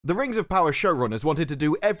The Rings of Power showrunners wanted to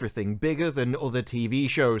do everything bigger than other TV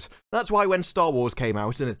shows. That's why when Star Wars came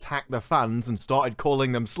out and attacked the fans and started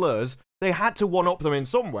calling them slurs, they had to one-up them in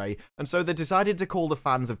some way, and so they decided to call the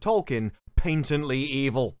fans of Tolkien patently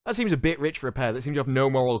evil. That seems a bit rich for a pair that seem to have no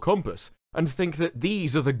moral compass, and think that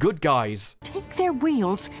these are the good guys. Take their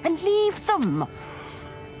wheels and leave them.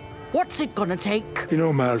 What's it gonna take? You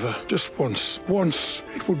know, Malva, just once. Once,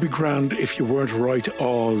 it would be grand if you weren't right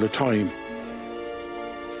all the time.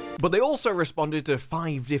 But they also responded to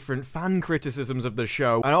 5 different fan criticisms of the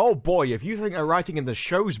show, and oh boy, if you think their writing in the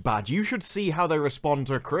show's bad, you should see how they respond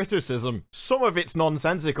to criticism. Some of it's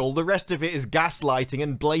nonsensical, the rest of it is gaslighting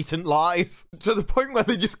and blatant lies. To the point where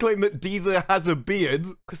they just claim that Deezer has a beard,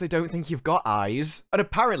 because they don't think you've got eyes. And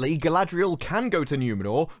apparently, Galadriel can go to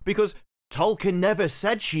Numenor, because Tolkien never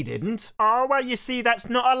said she didn't. Oh, well, you see, that's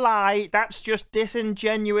not a lie. That's just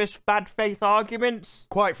disingenuous, bad faith arguments.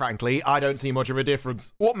 Quite frankly, I don't see much of a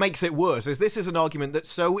difference. What makes it worse is this is an argument that's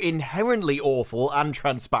so inherently awful and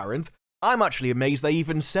transparent, I'm actually amazed they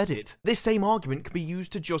even said it. This same argument can be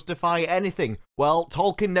used to justify anything. Well,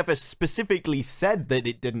 Tolkien never specifically said that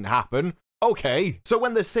it didn't happen. Okay, so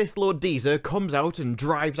when the Sith Lord Deezer comes out and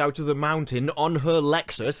drives out of the mountain on her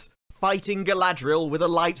Lexus, fighting Galadriel with a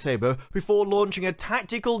lightsaber before launching a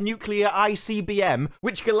tactical nuclear ICBM,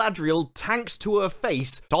 which Galadriel tanks to her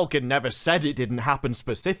face. Tolkien never said it didn't happen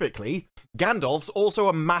specifically. Gandalf's also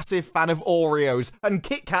a massive fan of Oreos, and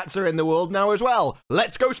Kit Kats are in the world now as well.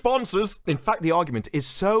 Let's go sponsors! In fact, the argument is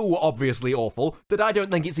so obviously awful that I don't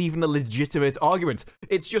think it's even a legitimate argument.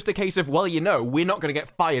 It's just a case of, well, you know, we're not going to get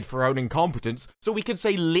fired for our own incompetence, so we can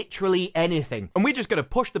say literally anything. And we're just going to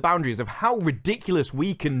push the boundaries of how ridiculous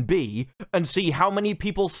we can be and see how many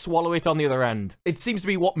people swallow it on the other end. It seems to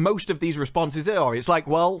be what most of these responses are. It's like,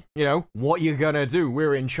 well, you know, what you gonna do?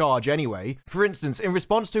 We're in charge anyway. For instance, in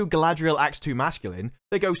response to Galadriel acts too masculine,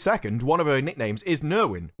 they go second, one of her nicknames is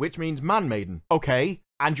Nerwin, which means man-maiden. Okay,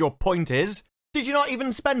 and your point is? Did you not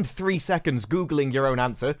even spend 3 seconds Googling your own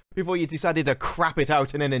answer before you decided to crap it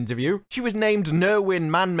out in an interview? She was named Nerwin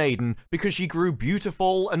Manmaiden because she grew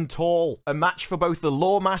beautiful and tall. A match for both the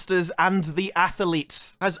Lawmasters and the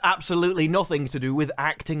athletes. Has absolutely nothing to do with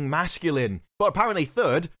acting masculine. But apparently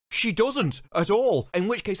third, she doesn't at all. In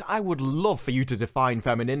which case I would love for you to define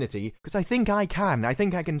femininity, because I think I can. I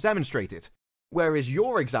think I can demonstrate it. Whereas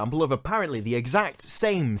your example of apparently the exact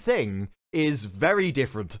same thing is very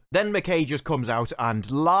different. Then McKay just comes out and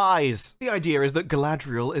lies. The idea is that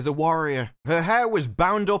Galadriel is a warrior. Her hair was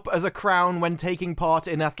bound up as a crown when taking part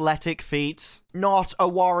in athletic feats. Not a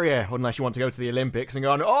warrior, unless you want to go to the Olympics and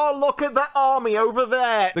go, oh, look at that army over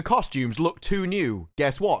there. The costumes look too new.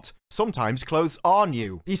 Guess what? Sometimes clothes are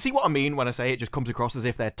new. You see what I mean when I say it just comes across as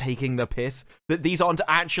if they're taking the piss? That these aren't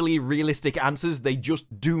actually realistic answers, they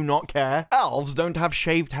just do not care? Elves don't have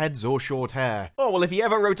shaved heads or short hair. Oh, well, if he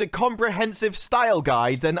ever wrote a comprehensive style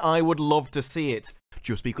guide, then I would love to see it.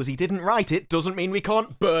 Just because he didn't write it doesn't mean we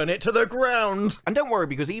can't burn it to the ground. And don't worry,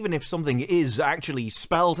 because even if something is actually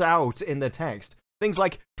spelled out in the text, things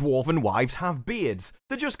like dwarven wives have beards,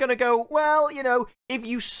 they're just gonna go, well, you know, if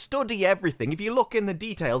you study everything, if you look in the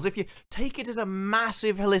details, if you take it as a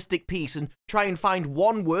massive holistic piece and try and find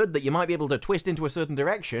one word that you might be able to twist into a certain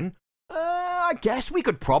direction, I guess we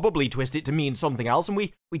could probably twist it to mean something else, and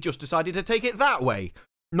we just decided to take it that way.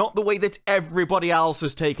 Not the way that everybody else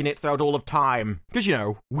has taken it throughout all of time. Because, you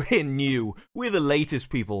know, we're new. We're the latest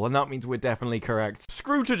people, and that means we're definitely correct.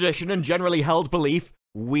 Screw tradition and generally held belief.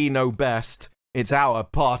 We know best. It's our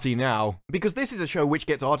party now. Because this is a show which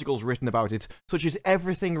gets articles written about it, such as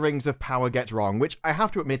Everything Rings of Power Gets Wrong, which I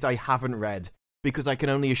have to admit I haven't read, because I can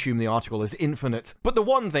only assume the article is infinite. But the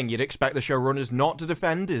one thing you'd expect the showrunners not to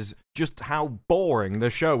defend is just how boring the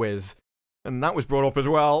show is. And that was brought up as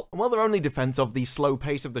well. Well, their only defense of the slow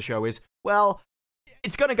pace of the show is, well,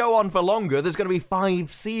 it's going to go on for longer. There's going to be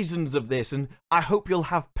 5 seasons of this, and I hope you'll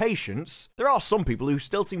have patience. There are some people who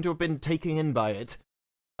still seem to have been taken in by it.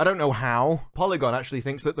 I don't know how. Polygon actually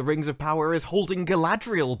thinks that the Rings of Power is holding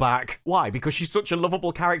Galadriel back. Why? Because she's such a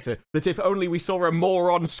lovable character that if only we saw her more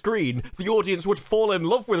on screen, the audience would fall in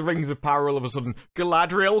love with Rings of Power all of a sudden.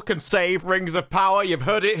 Galadriel can save Rings of Power. You've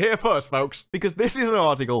heard it here first, folks. Because this is an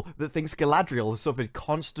article that thinks Galadriel has suffered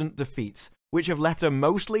constant defeats, which have left her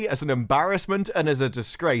mostly as an embarrassment and as a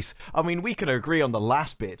disgrace. I mean, we can agree on the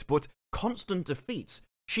last bit, but constant defeats.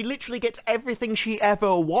 She literally gets everything she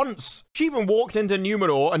ever wants. She even walked into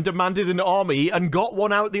Numenor and demanded an army and got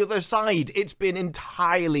one out the other side. It's been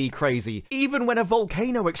entirely crazy. Even when a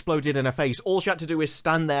volcano exploded in her face, all she had to do is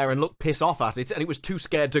stand there and look pissed off at it, and it was too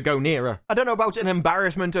scared to go near her. I don't know about an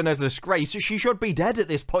embarrassment and a disgrace. She should be dead at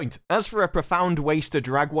this point. As for a profound waste to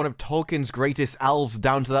drag one of Tolkien's greatest elves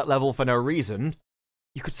down to that level for no reason,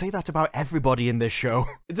 you could say that about everybody in this show.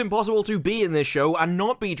 It's impossible to be in this show and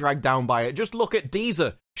not be dragged down by it. Just look at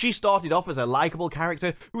Deezer. She started off as a likable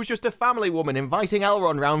character who was just a family woman inviting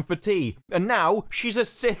Elrond round for tea. And now she's a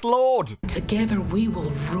Sith Lord. Together we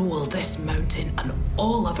will rule this mountain and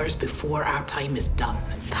all others before our time is done.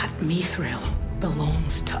 That mithril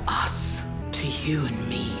belongs to us, to you and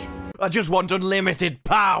me. I just want unlimited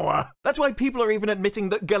power. That's why people are even admitting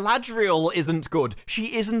that Galadriel isn't good.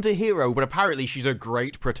 She isn't a hero, but apparently she's a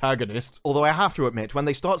great protagonist. Although I have to admit, when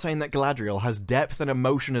they start saying that Galadriel has depth and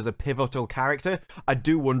emotion as a pivotal character, I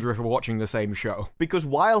do wonder if we're watching the same show. Because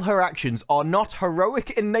while her actions are not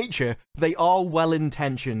heroic in nature, they are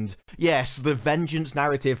well-intentioned. Yes, the vengeance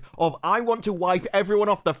narrative of I want to wipe everyone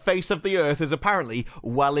off the face of the earth is apparently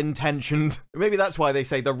well-intentioned. Maybe that's why they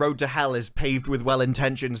say the road to hell is paved with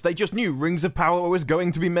well-intentions. They just knew Rings of Power was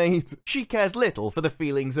going to be made. She cares little for the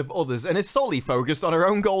feelings of others and is solely focused on her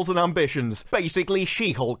own goals and ambitions. Basically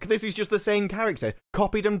She-Hulk. This is just the same character,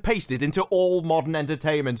 copied and pasted into all modern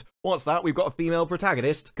entertainment. What's that? We've got a female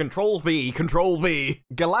protagonist. Control V, Control V.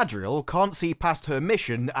 Galadriel can't see past her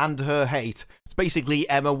mission and her hate. It's basically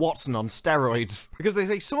Emma Watson on steroids. Because they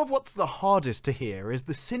say some of what's the hardest to hear is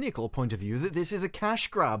the cynical point of view that this is a cash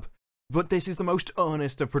grab. But this is the most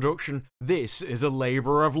earnest of production. This is a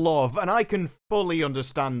labor of love, and I can fully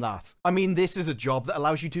understand that. I mean, this is a job that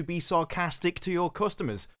allows you to be sarcastic to your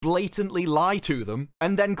customers, blatantly lie to them,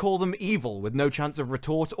 and then call them evil with no chance of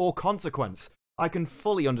retort or consequence. I can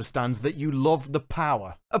fully understand that you love the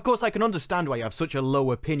power. Of course, I can understand why you have such a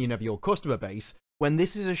low opinion of your customer base, when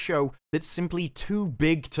this is a show that's simply too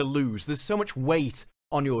big to lose. There's so much weight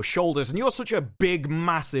on your shoulders, and you're such a big,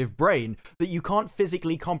 massive brain that you can't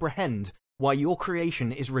physically comprehend why your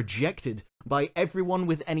creation is rejected by everyone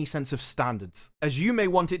with any sense of standards. As you may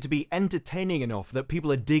want it to be entertaining enough that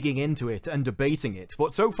people are digging into it and debating it,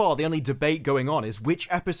 but so far the only debate going on is which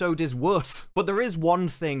episode is worse. But there is one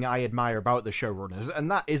thing I admire about the showrunners,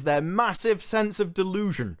 and that is their massive sense of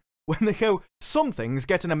delusion. When they go, some things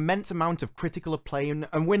get an immense amount of critical acclaim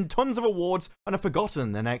and win tons of awards and are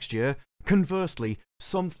forgotten the next year. Conversely,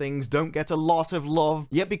 some things don't get a lot of love,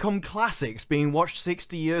 yet become classics being watched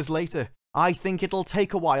 60 years later. I think it'll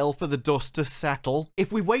take a while for the dust to settle.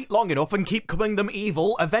 If we wait long enough and keep calling them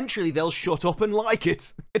evil, eventually they'll shut up and like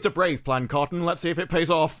it. It's a brave plan, Cotton. Let's see if it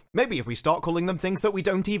pays off. Maybe if we start calling them things that we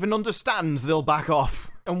don't even understand, they'll back off.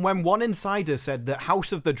 And when one insider said that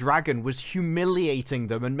House of the Dragon was humiliating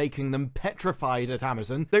them and making them petrified at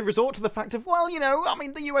Amazon, they resort to the fact of, well, you know, I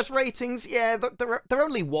mean, the US ratings, yeah, they're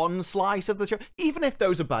only one slice of the show. Even if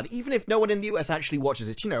those are bad, even if no one in the US actually watches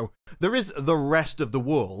it, you know, there is the rest of the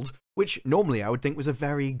world, which normally I would think was a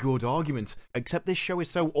very good argument. Except this show is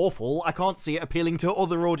so awful, I can't see it appealing to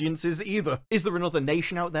other audiences either. Is there another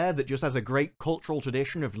nation out there that just has a great cultural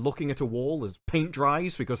tradition of looking at a wall as paint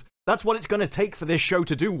dries? Because that's what it's going to take for this show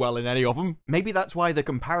to do well in any of them. Maybe that's why the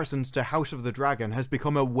comparisons to House of the Dragon has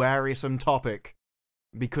become a wearisome topic.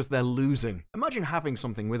 Because they're losing. Imagine having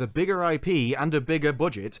something with a bigger IP and a bigger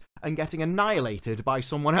budget and getting annihilated by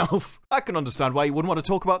someone else. I can understand why you wouldn't want to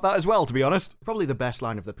talk about that as well, to be honest. Probably the best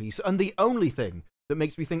line of the piece, and the only thing that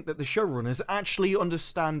makes me think that the showrunners actually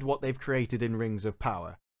understand what they've created in Rings of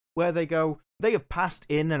Power. Where they go, they have passed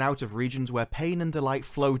in and out of regions where pain and delight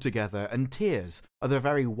flow together, and tears are the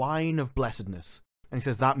very wine of blessedness. And he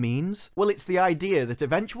says that means? Well, it's the idea that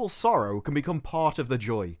eventual sorrow can become part of the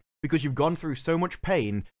joy. Because you've gone through so much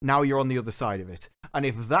pain, now you're on the other side of it. And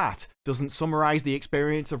if that doesn't summarize the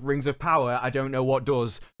experience of Rings of Power, I don't know what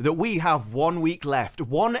does. That we have 1 week left,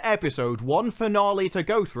 one episode, one finale to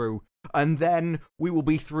go through, and then we will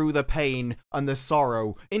be through the pain and the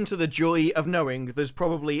sorrow, into the joy of knowing there's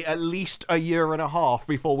probably at least a year and a half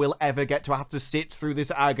before we'll ever get to have to sit through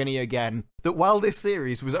this agony again. That while this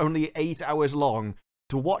series was only 8 hours long,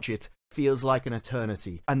 to watch it feels like an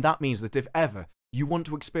eternity. And that means that if ever you want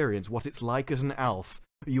to experience what it's like as an elf,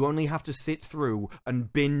 you only have to sit through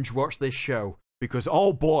and binge watch this show. Because,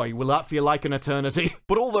 oh boy, will that feel like an eternity.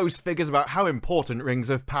 But all those figures about how important Rings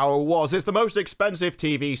of Power was, it's the most expensive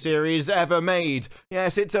TV series ever made.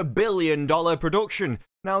 Yes, it's $1 billion production.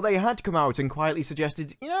 Now, they had come out and quietly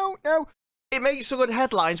suggested, you know, no, it makes some good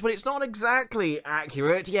headlines, but it's not exactly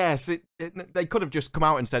accurate. Yes, they could have just come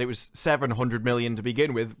out and said it was 700 million to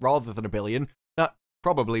begin with, rather than $1 billion.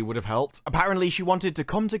 probably would have helped. Apparently she wanted to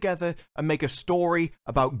come together and make a story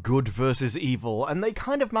about good versus evil, and they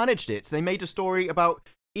kind of managed it. They made a story about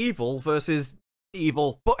evil versus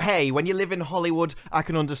evil. But hey, when you live in Hollywood, I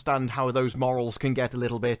can understand how those morals can get a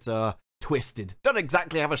little bit, twisted. Don't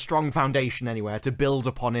exactly have a strong foundation anywhere to build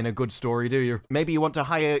upon in a good story, do you? Maybe you want to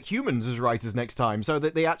hire humans as writers next time so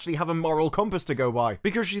that they actually have a moral compass to go by.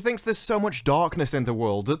 Because she thinks there's so much darkness in the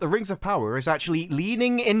world that the Rings of Power is actually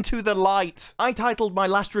leaning into the light. I titled my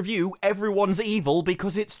last review, Everyone's Evil,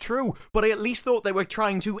 because it's true, but I at least thought they were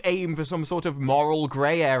trying to aim for some sort of moral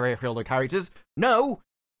grey area for the characters. No!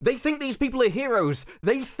 They think these people are heroes.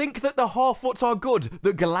 They think that the Harfoots are good,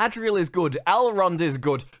 that Galadriel is good, Elrond is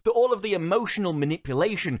good, that all of the emotional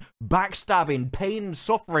manipulation, backstabbing, pain,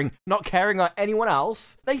 suffering, not caring about anyone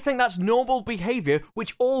else, they think that's normal behavior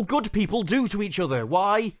which all good people do to each other.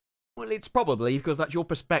 Why? Well, it's probably because that's your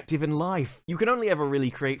perspective in life. You can only ever really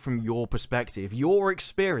create from your perspective, your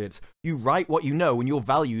experience. You write what you know, and your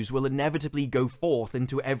values will inevitably go forth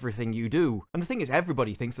into everything you do. And the thing is,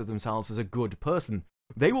 everybody thinks of themselves as a good person.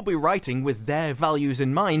 They will be writing with their values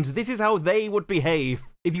in mind. This is how they would behave.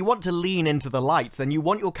 If you want to lean into the light, then you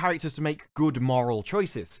want your characters to make good moral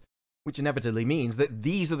choices, which inevitably means that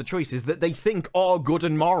these are the choices that they think are good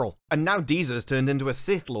and moral. And now Deezer's turned into a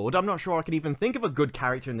Sith Lord. I'm not sure I can even think of a good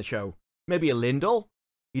character in the show. Maybe a Lindel?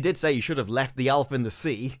 You did say you should have left the elf in the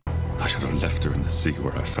sea. I should have left her in the sea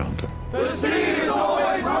where I found her. The sea is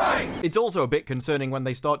always right! It's also a bit concerning when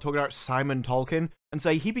they start talking about Simon Tolkien and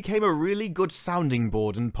say he became a really good sounding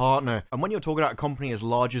board and partner. And when you're talking about a company as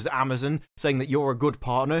large as Amazon saying that you're a good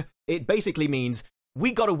partner, it basically means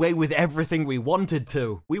we got away with everything we wanted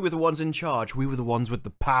to. We were the ones in charge. We were the ones with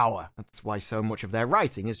the power. That's why so much of their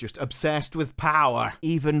writing is just obsessed with power,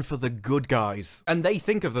 even for the good guys. And they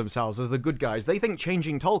think of themselves as the good guys. They think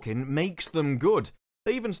changing Tolkien makes them good.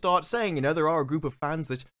 They even start saying, you know, there are a group of fans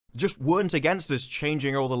that just weren't against us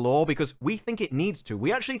changing all the lore because we think it needs to.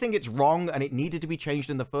 We actually think it's wrong and it needed to be changed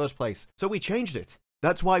in the first place. So we changed it.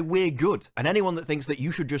 That's why we're good. And anyone that thinks that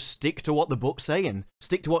you should just stick to what the book's saying,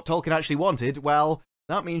 stick to what Tolkien actually wanted, well,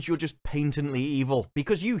 that means you're just patently evil.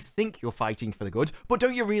 Because you think you're fighting for the good, but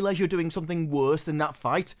don't you realize you're doing something worse in that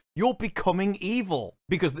fight? You're becoming evil.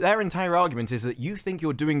 Because their entire argument is that you think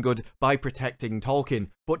you're doing good by protecting Tolkien,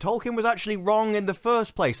 but Tolkien was actually wrong in the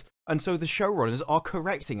first place, and so the showrunners are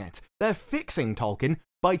correcting it. They're fixing Tolkien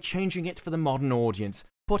by changing it for the modern audience.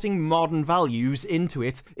 Putting modern values into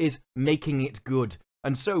it is making it good.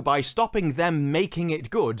 And so by stopping them making it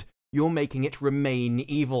good, you're making it remain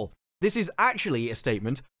evil. This is actually a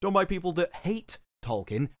statement done by people that hate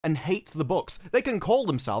Tolkien and hate the books. They can call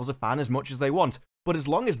themselves a fan as much as they want, but as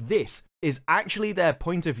long as this is actually their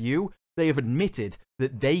point of view, they have admitted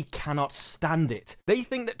that they cannot stand it. They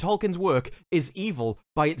think that Tolkien's work is evil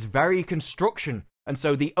by its very construction, and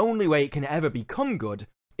so the only way it can ever become good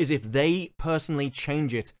is if they personally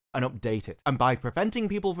change it and update it. And by preventing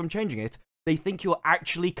people from changing it, they think you're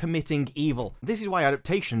actually committing evil. This is why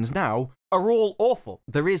adaptations now are all awful.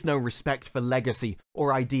 There is no respect for legacy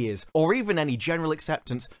or ideas, or even any general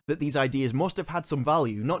acceptance that these ideas must have had some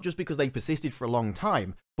value, not just because they persisted for a long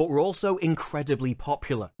time, but were also incredibly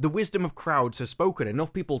popular. The wisdom of crowds has spoken.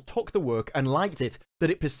 Enough people took the work and liked it that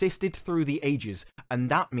it persisted through the ages, and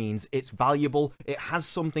that means it's valuable, it has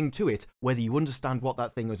something to it, whether you understand what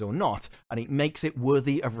that thing is or not, and it makes it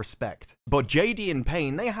worthy of respect. But JD and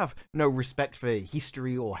Payne, they have no respect for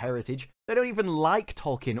history or heritage. They don't even like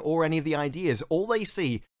Tolkien or any of the ideas. All they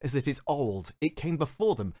see is that it's old, it came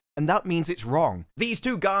before them, and that means it's wrong. These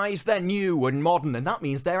two guys, they're new and modern, and that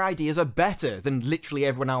means their ideas are better than literally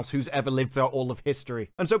everyone else who's ever lived throughout all of history.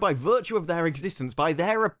 And so by virtue of their existence, by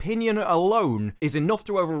their opinion alone, is enough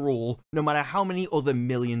to overrule no matter how many other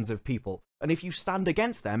millions of people. And if you stand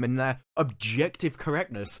against them in their objective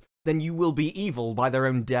correctness, then you will be evil by their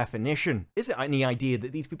own definition. Is it any idea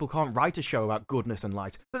that these people can't write a show about goodness and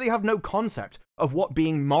light? That they have no concept of what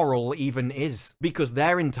being moral even is? Because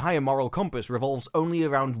their entire moral compass revolves only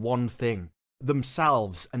around one thing: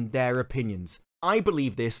 themselves and their opinions. I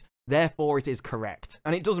believe this, therefore it is correct.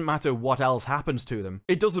 And it doesn't matter what else happens to them.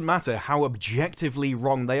 It doesn't matter how objectively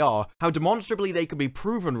wrong they are, how demonstrably they can be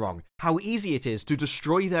proven wrong, how easy it is to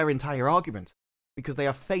destroy their entire argument. Because they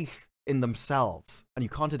have faith in themselves. And you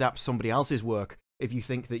can't adapt somebody else's work if you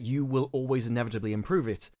think that you will always inevitably improve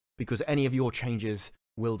it, because any of your changes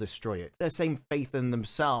will destroy it. Their same faith in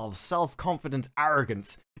themselves, self-confident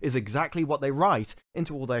arrogance, is exactly what they write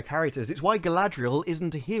into all their characters. It's why Galadriel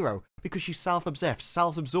isn't a hero, because she's self-obsessed,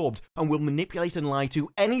 self-absorbed, and will manipulate and lie to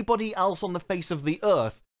anybody else on the face of the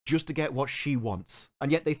earth just to get what she wants.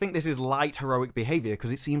 And yet they think this is light, heroic behavior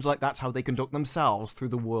because it seems like that's how they conduct themselves through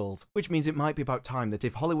the world. Which means it might be about time that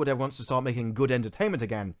if Hollywood ever wants to start making good entertainment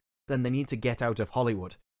again, then they need to get out of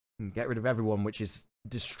Hollywood and get rid of everyone which is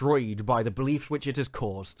destroyed by the beliefs which it has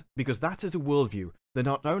caused. Because that is a worldview that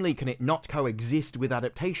not only can it not coexist with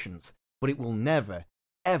adaptations, but it will never,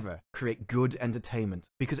 ever create good entertainment,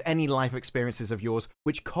 because any life experiences of yours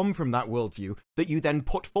which come from that worldview that you then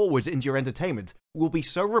put forward into your entertainment will be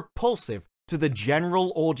so repulsive to the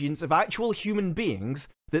general audience of actual human beings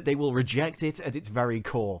that they will reject it at its very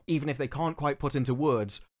core, even if they can't quite put into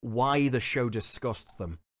words why the show disgusts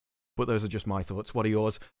them. But those are just my thoughts. What are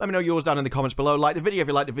yours? Let me know yours down in the comments below. Like the video if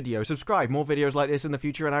you liked the video. Subscribe. More videos like this in the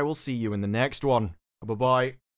future, and I will see you in the next one. Bye-bye.